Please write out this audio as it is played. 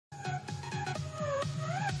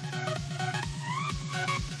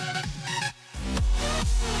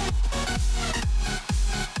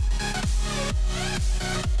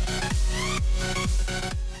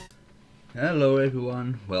Hello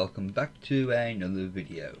everyone, welcome back to another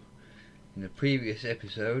video. In the previous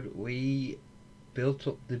episode we built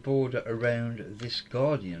up the border around this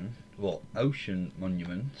ocean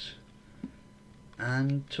monument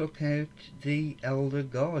and took out the Elder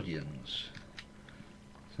Guardians.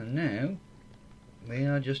 So now we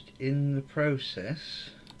are just in the process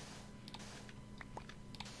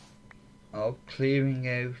of clearing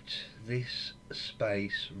out this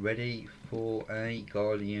space ready for a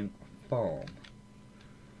Guardian farm.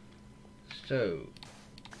 So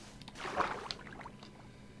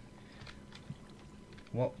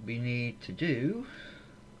what we need to do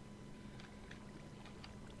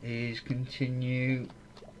is continue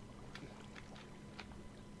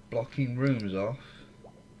blocking rooms off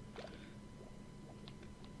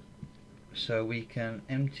so we can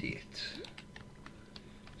empty it.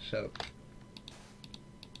 So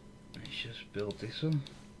let's just build this up.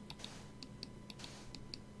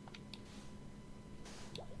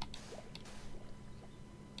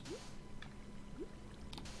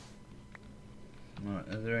 Right,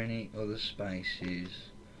 are there any other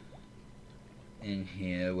spaces in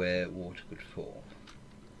here where water could fall?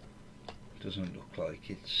 Doesn't look like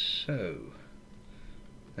it, so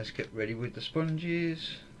let's get ready with the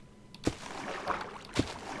sponges.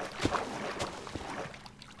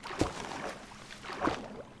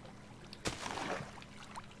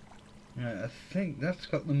 Right, I think that's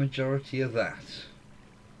got the majority of that.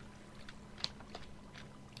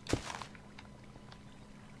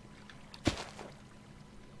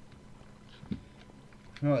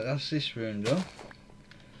 Right, that's this room done.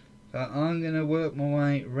 So I'm going to work my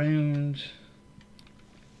way round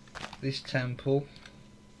this temple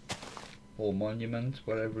or monument,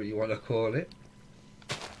 whatever you want to call it,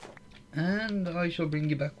 and I shall bring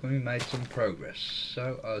you back when we made some progress.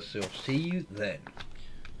 So I shall see you then.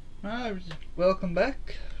 Right, welcome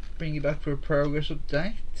back. Bring you back for a progress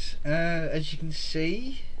update. As you can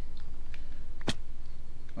see,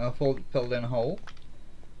 I thought it fell down a hole.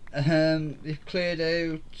 They've cleared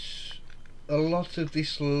out a lot of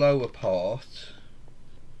this lower part.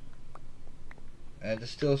 There's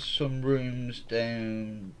still some rooms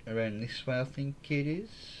down around this way, I think it is.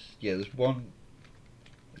 Yeah, there's one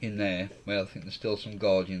in there where I think there's still some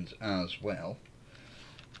guardians as well.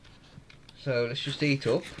 So let's just eat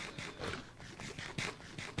up.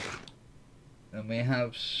 And we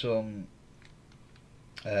have some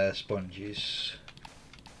sponges.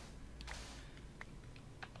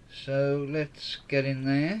 So let's get in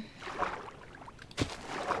there.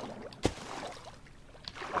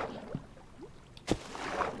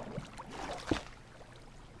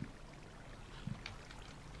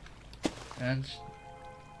 And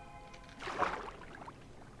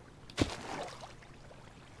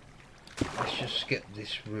let's just get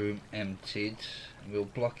this room emptied. We'll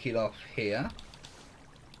block it off here.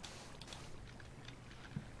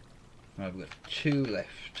 Right, we've got 2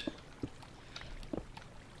 left.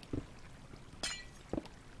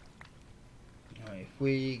 If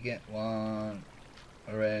we get one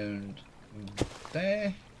around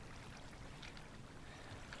there,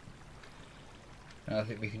 I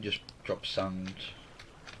think we can just drop sand.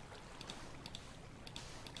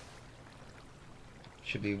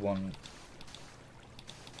 Should be one.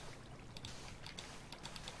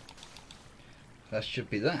 That should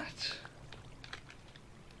be that.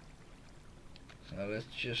 So let's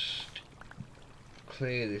just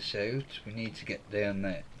clear this out. We need to get down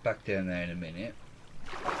there, back down there in a minute.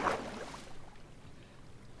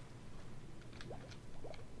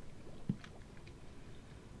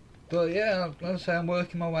 But yeah, like I say, I'm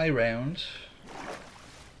working my way around,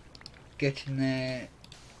 getting there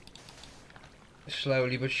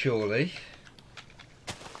slowly but surely.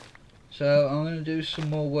 So I'm going to do some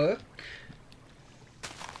more work,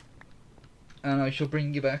 and I shall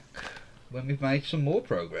bring you back when we've made some more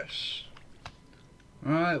progress.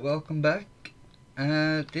 Alright, welcome back.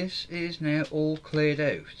 This is now all cleared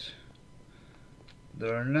out.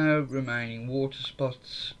 There are no remaining water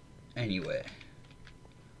spots anywhere.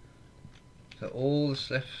 So all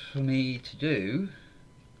that's left for me to do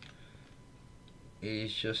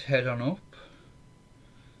is just head on up,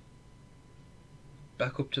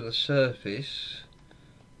 back up to the surface,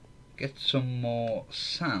 get some more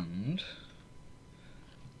sand,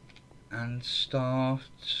 and start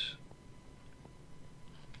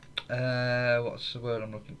what's the word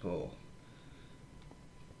I'm looking for?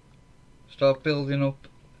 Start building up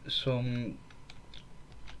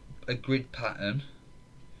a grid pattern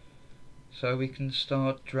so we can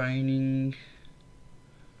start draining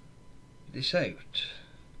this out.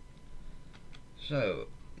 So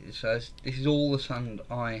it says this is all the sand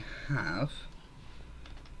I have,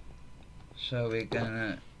 So we're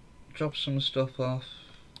gonna drop some stuff off.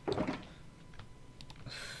 I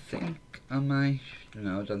think I may.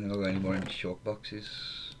 No, I don't think I'll go any more empty chalk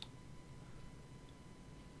boxes.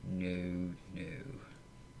 No, no.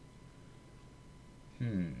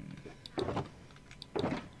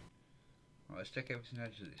 Right, let's take everything out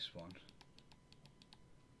of this one.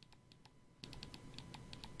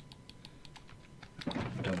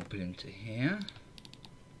 Dump it into here.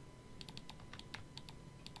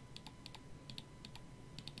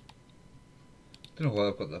 Don't know why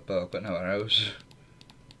I've got that bow, I've got no arrows.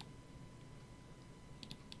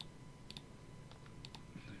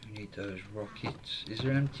 We need those rockets. Is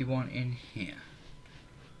there an empty one in here?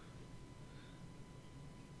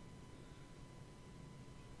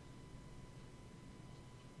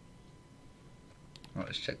 Right,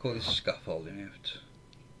 let's check all this scaffolding out.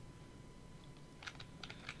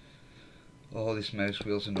 Oh, this mouse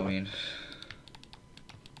wheel's annoying.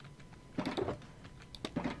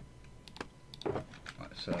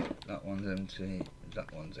 Right, so that one's empty,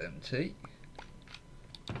 that one's empty.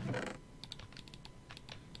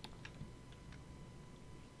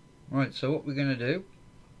 Right, so what we're going to do,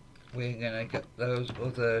 we're going to get those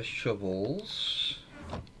other shovels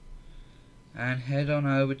and head on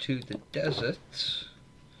over to the desert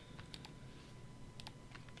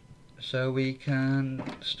so we can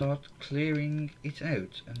start clearing it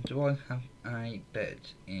out. And do I have a bed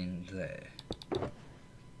in there?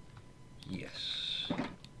 Yes.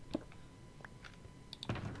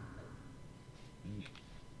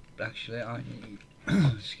 Actually I need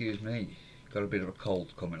excuse me, got a bit of a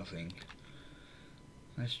cold coming I think.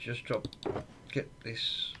 Let's just get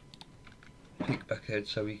this pick back out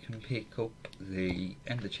so we can pick up the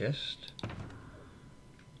ender chest.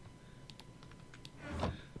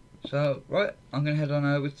 So right, I'm going to head on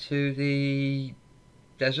over to the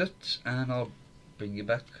desert and I'll bring you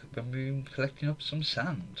back when we're collecting up some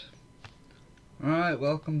sand. Alright,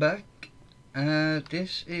 welcome back.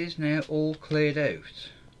 This is now all cleared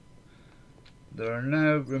out. There are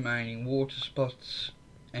no remaining water spots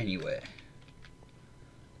anywhere.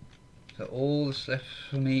 So all that's left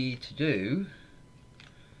for me to do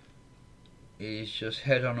is just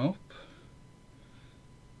head on up,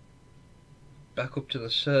 back up to the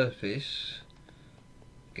surface,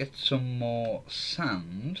 get some more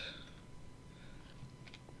sand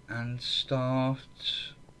and start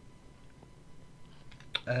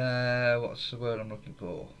what's the word I'm looking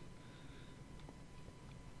for?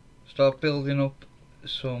 Start building up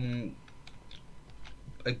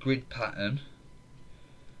a grid pattern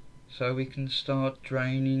so we can start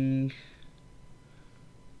draining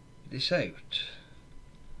this out.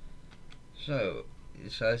 So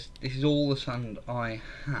it says this is all the sand I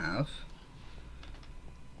have,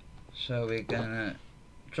 so we're gonna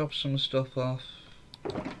drop some stuff off.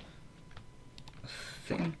 I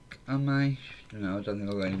think I may. No, I don't think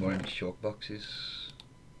I'll go any more empty chalk boxes.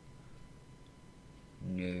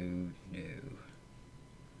 No, no.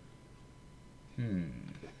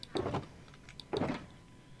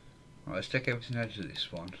 Right, let's take everything out of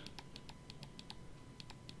this one.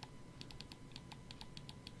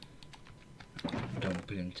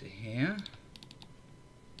 Dump it into here.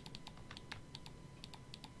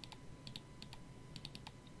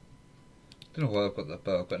 Don't know why I've got that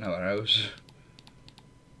bow, I've got no arrows.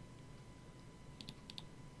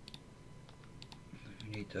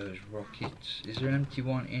 We need those rockets. Is there an empty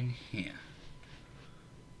one in here?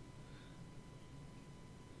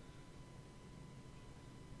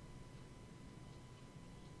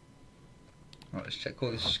 Right, let's check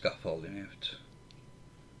all this scaffolding out.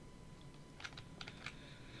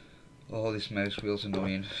 Oh, this mouse wheel's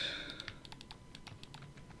annoying.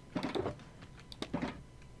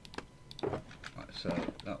 Right, so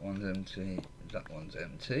that one's empty, that one's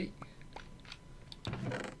empty.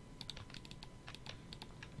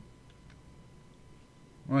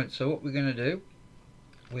 Right, so what we're going to do,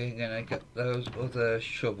 we're going to get those other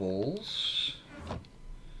shovels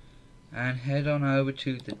and head on over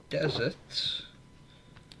to the desert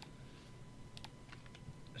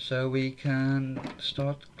so we can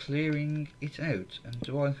start clearing it out. And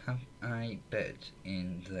do I have a bed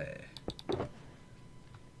in there?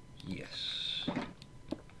 Yes.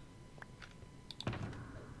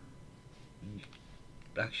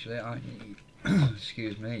 Actually I need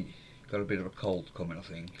excuse me, got a bit of a cold coming I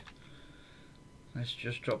think. Let's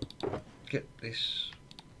just get this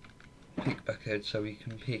pick back out so we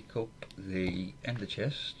can pick up the ender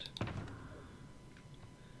chest.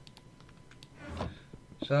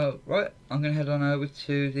 So right, I'm going to head on over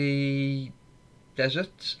to the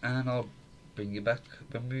desert and I'll bring you back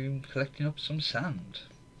when we're collecting up some sand.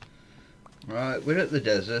 Right, we're at the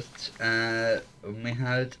desert, and we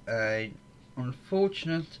had an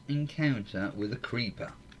unfortunate encounter with a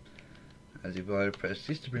creeper. As if I press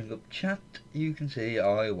this to bring up chat, you can see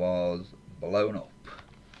I was blown up.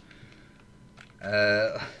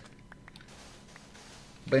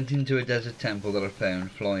 Went into a desert temple that I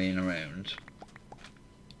found flying around.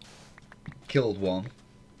 Killed one.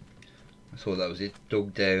 I thought that was it.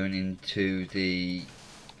 Dug down into the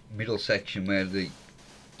middle section where the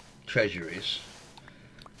treasure is,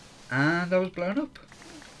 and I was blown up.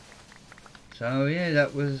 So yeah,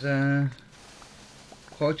 that was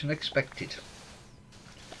quite unexpected.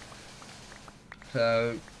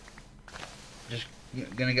 So just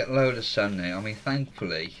gonna get a load of sun now. I mean,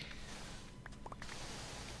 thankfully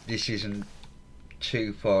this isn't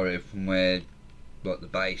too far away from where the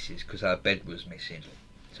base is, because our bed was missing,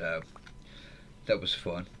 so that was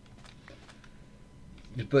fun.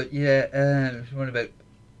 But yeah, it's around about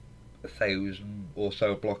 1,000 or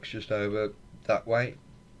so blocks just over that way,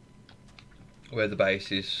 where the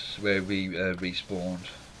base is, where we respawned,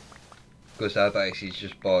 because our base is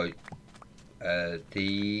just by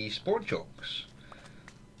the spawn chunks,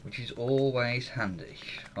 which is always handy,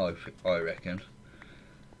 I reckon.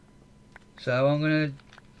 So I'm going to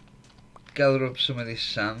gather up some of this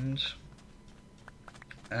sand,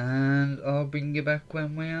 and I'll bring you back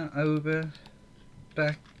when we are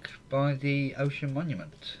back by the ocean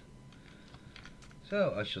monument.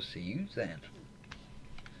 So I shall see you then.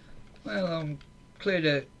 Well, I'm cleared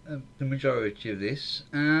out the majority of this,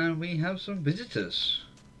 and we have some visitors.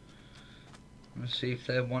 Let's see if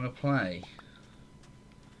they want to play.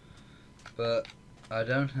 But I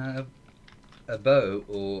don't have a bow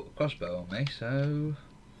or a crossbow on me, so...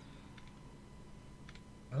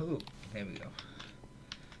 Oh, here we go.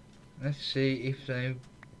 Let's see if they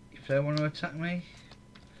want to attack me.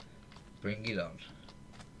 Bring it on.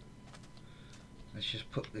 Let's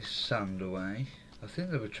just put this sand away. I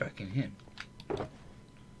think they were tracking him.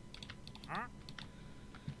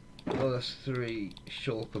 Well, that's 3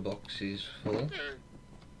 shulker boxes full.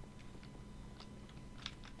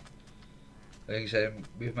 Like I said,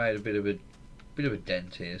 we've made a bit of a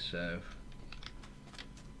dent here, so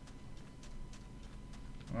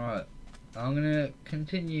right. I'm gonna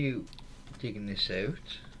continue digging this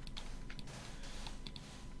out,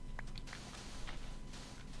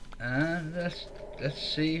 and let's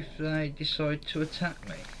see if they decide to attack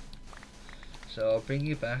me. So I'll bring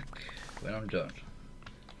you back when I'm done.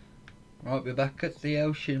 Right, we're back at the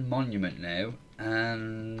ocean monument now,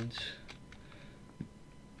 and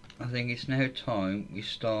I think it's now time we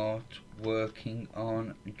start working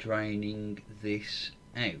on draining this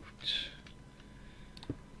out.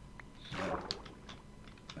 So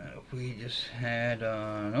if we just head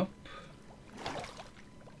on up.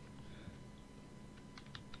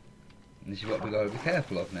 And this is what we've got to be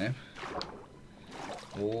careful of now.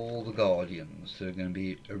 All the guardians that are going to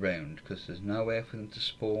be around, because there's nowhere for them to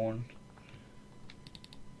spawn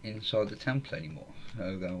inside the temple anymore. So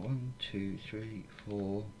we'll go 1, 2, 3,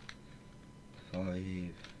 4,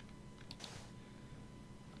 5.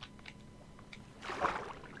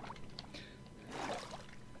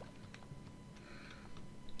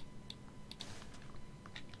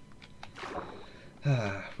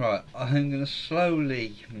 Right, I'm going to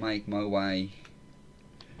slowly make my way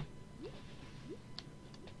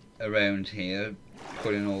around here,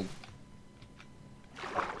 putting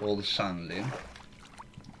all the sand in,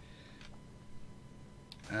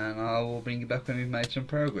 and I will bring you back when we've made some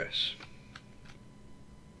progress.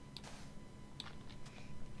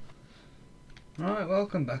 Right,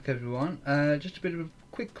 welcome back everyone. Just a bit of a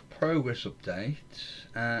quick progress update.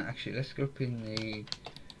 Actually, let's go up in the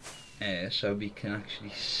air so we can actually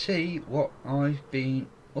see what I've been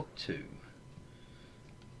up to.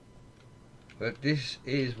 But this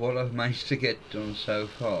is what I've managed to get done so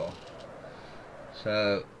far.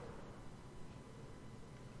 So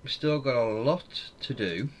we've still got a lot to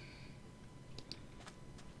do.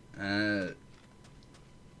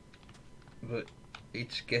 But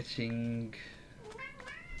it's getting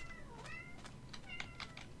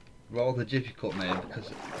rather difficult now,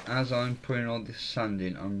 because as I'm putting all this sand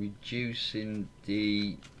in, I'm reducing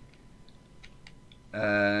the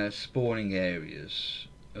spawning areas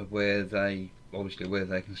of where they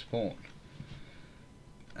can spawn.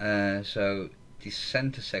 So this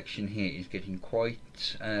centre section here is getting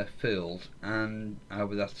quite filled, and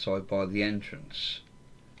over that side by the entrance.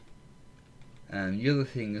 And the other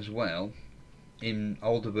thing as well, in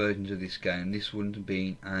older versions of this game this wouldn't have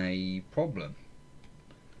been a problem,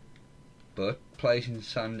 but placing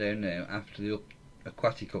sand down now after the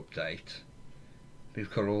aquatic update, we've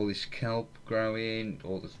got all this kelp growing,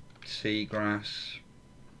 all the seagrass,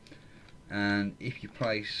 and if you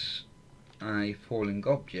place a falling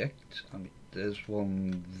object, I mean, there's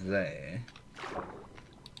one there,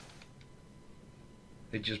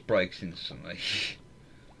 it just breaks instantly.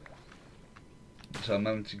 So I'm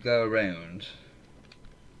having to go around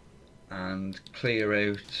and clear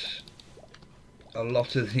out a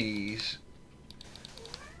lot of these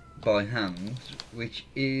by hand, which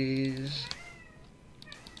is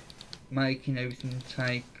making everything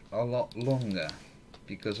take a lot longer,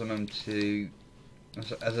 because I'm having to,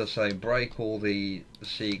 as I say, break all the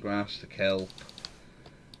seagrass, the kelp,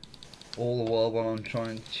 all the while I'm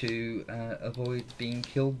trying to avoid being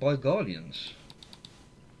killed by guardians.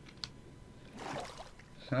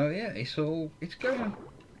 So yeah, it's going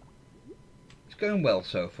well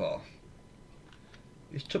so far.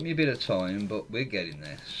 It's took me a bit of time, but we're getting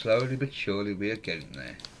there. Slowly but surely we're getting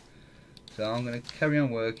there. So I'm going to carry on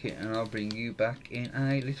working, and I'll bring you back in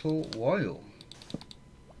a little while.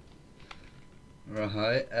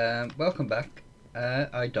 Right, welcome back.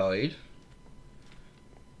 I died.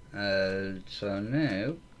 So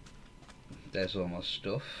now, there's all my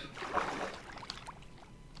stuff.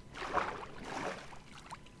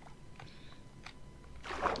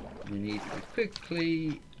 We need to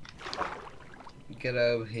quickly get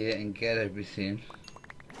over here and get everything.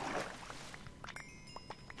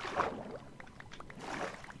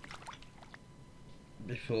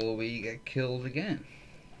 Before we get killed again.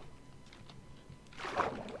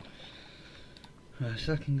 Right,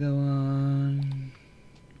 so that can go on.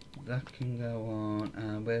 That can go on.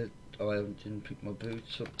 And where? Oh, I didn't pick my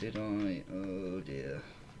boots up, did I? Oh dear.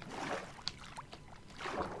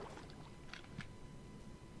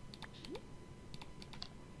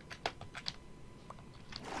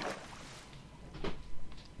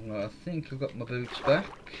 Well, I think I've got my boots back.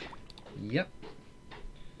 Yep.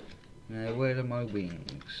 Now, where are my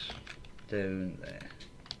wings? Down there.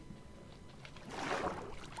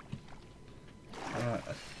 Right,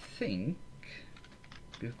 I think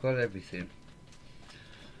we've got everything.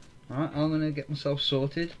 Alright, I'm going to get myself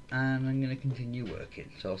sorted, and I'm going to continue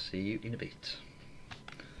working. So I'll see you in a bit.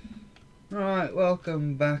 Right,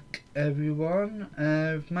 welcome back everyone.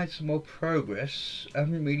 I've made some more progress. I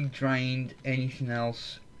haven't really drained anything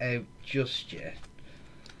else out just yet,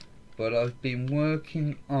 but I've been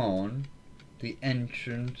working on the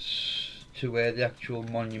entrance to where the actual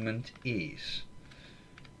monument is,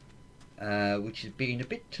 which has been a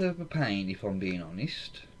bit of a pain, if I'm being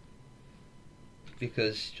honest,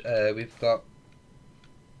 because we've got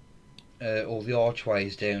all the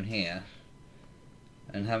archways down here,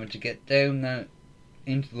 and having to get down now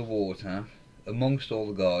into the water amongst all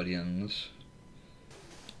the guardians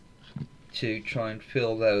to try and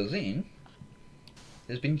fill those in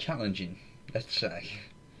has been challenging, let's say.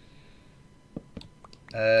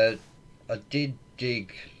 I did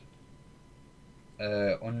dig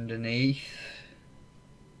underneath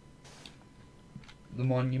the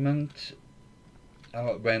monument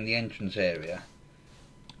around the entrance area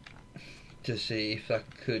to see if that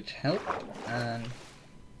could help, and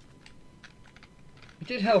it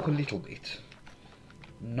did help a little bit,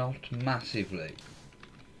 not massively.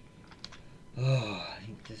 Oh,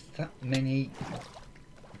 there's that many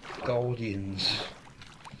guardians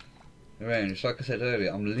around. It's like I said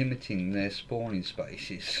earlier, I'm limiting their spawning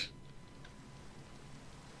spaces.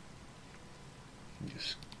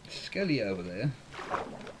 Just skelly over there.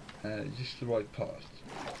 Just the right part.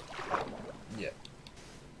 Yeah.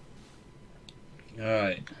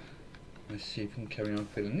 Alright. Let's see if we can carry on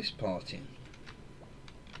filling this part in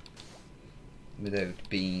without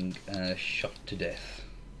being shot to death.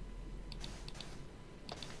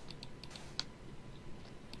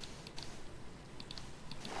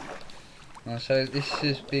 So this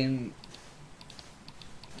has been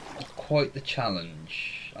quite the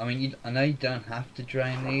challenge. I mean, I know you don't have to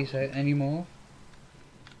drain these out anymore,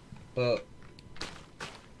 but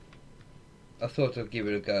I thought I'd give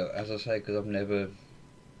it a go, as I say, because I've never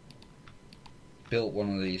built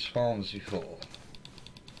one of these farms before.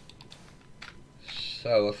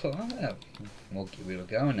 So I thought, oh yeah, we'll give it a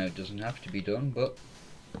go. I know it doesn't have to be done, but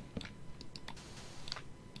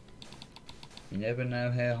you never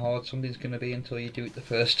know how hard something's going to be until you do it the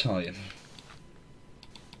first time.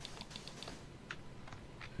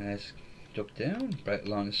 Let's drop down, break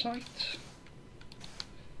line of sight.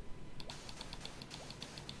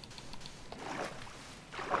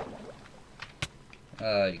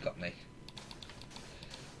 You got me.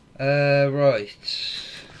 Right.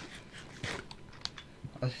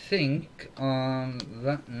 I think on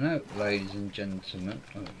that note, ladies and gentlemen,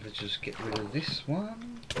 let's just get rid of this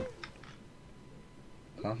one.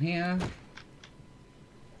 Come here.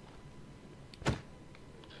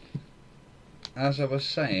 as I was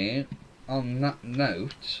saying, on that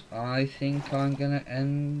note, I think I'm going to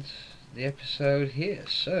end the episode here.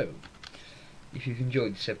 So, if you've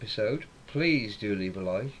enjoyed this episode, please do leave a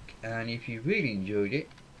like, and if you really enjoyed it,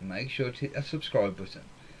 make sure to hit that subscribe button.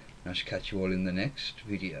 I shall catch you all in the next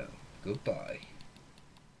video. Goodbye.